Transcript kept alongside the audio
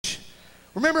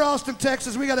Remember Austin,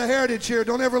 Texas, we got a heritage here.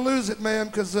 Don't ever lose it, man,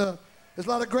 because there's a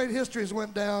lot of great histories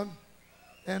went down.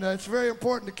 And it's very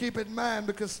important to keep it in mind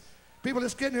because people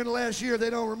that's getting here in the last year, they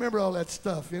don't remember all that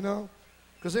stuff, you know?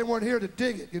 Because they weren't here to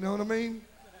dig it, you know what I mean?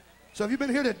 So if you've been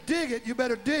here to dig it, you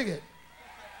better dig it.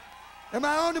 Am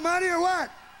I on the money or what?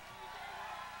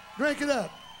 Drink it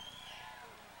up.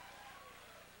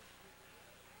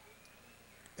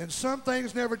 And some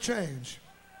things never change.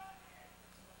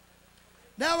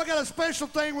 Now we got a special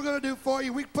thing we're going to do for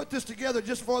you. We put this together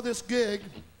just for this gig.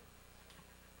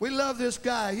 We love this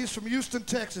guy. He's from Houston,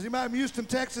 Texas. Anybody from Houston,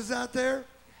 Texas out there?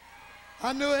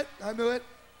 I knew it. I knew it.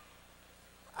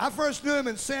 I first knew him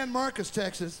in San Marcos,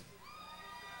 Texas.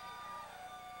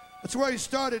 That's where he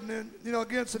started. And then, you know,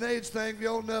 against an age thing, if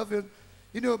you're old enough,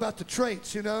 you knew about the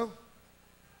traits, you know.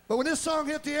 But when this song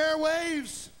hit the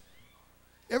airwaves,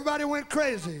 everybody went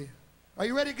crazy. Are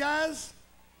you ready, guys?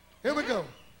 Here we go.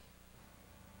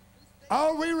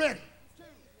 Are we ready?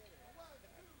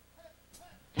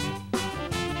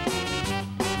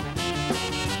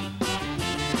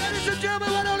 Ladies and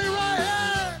gentlemen, why don't you right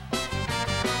here?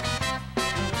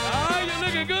 Oh, you're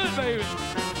looking good, baby.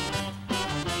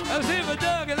 Let's see for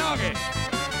Doug and Augie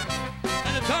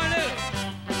and the tornado.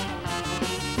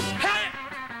 Hey!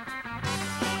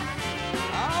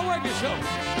 I'll work your show.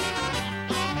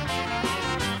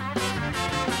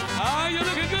 Oh, you're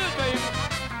looking good, baby.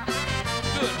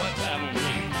 Good one time on me.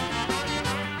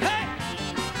 Hey!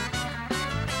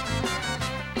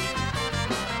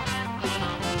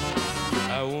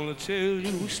 I want to tell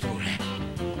you a story.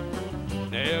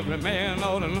 Every man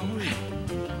ought to know it.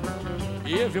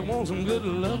 If you want some good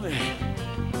loving,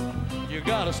 you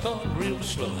gotta start real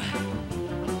slow.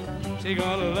 She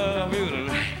gonna love you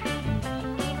tonight.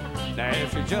 Now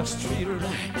if you just treat her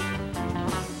right,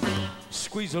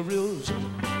 squeeze her real gentle.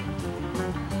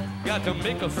 Got to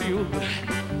make her feel good.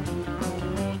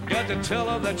 Got to tell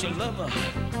her that you love her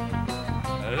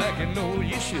like you know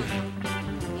you should.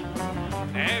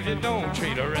 Now if you don't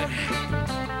treat her right,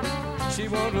 she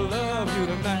won't love you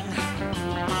tonight.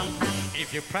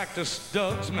 If you practice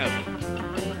Doug's method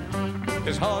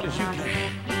as hard as you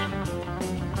can,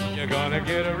 you're gonna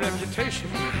get a reputation,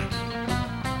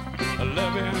 a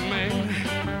loving man,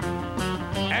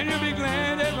 and you'll be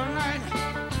glad every night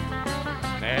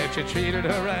that you treated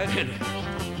her right.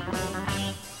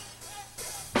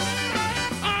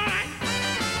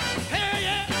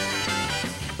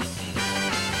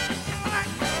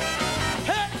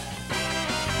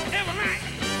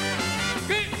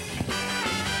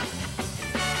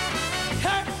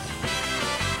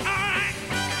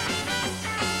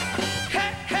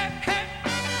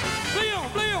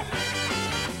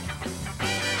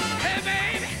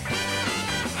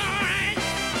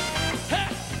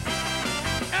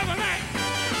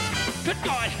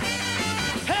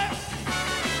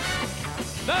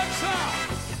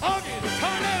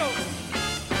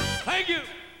 Thank you.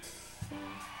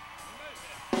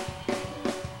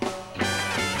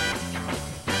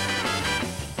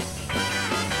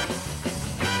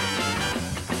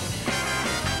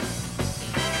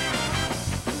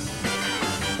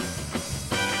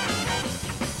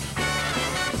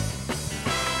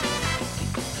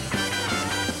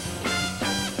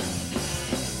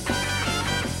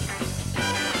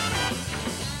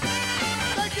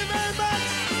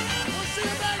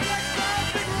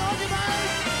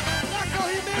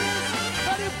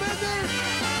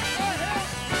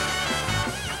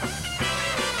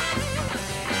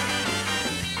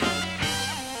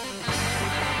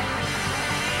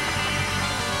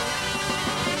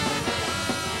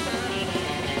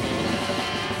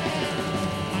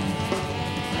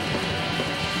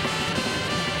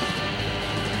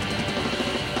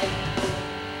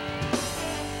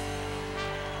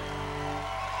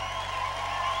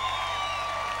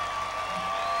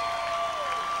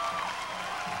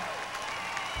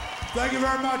 Thank you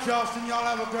very much, Austin. Y'all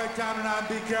have a great time tonight.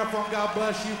 Be careful and God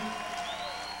bless you.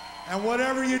 And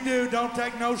whatever you do, don't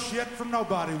take no shit from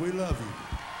nobody. We love you.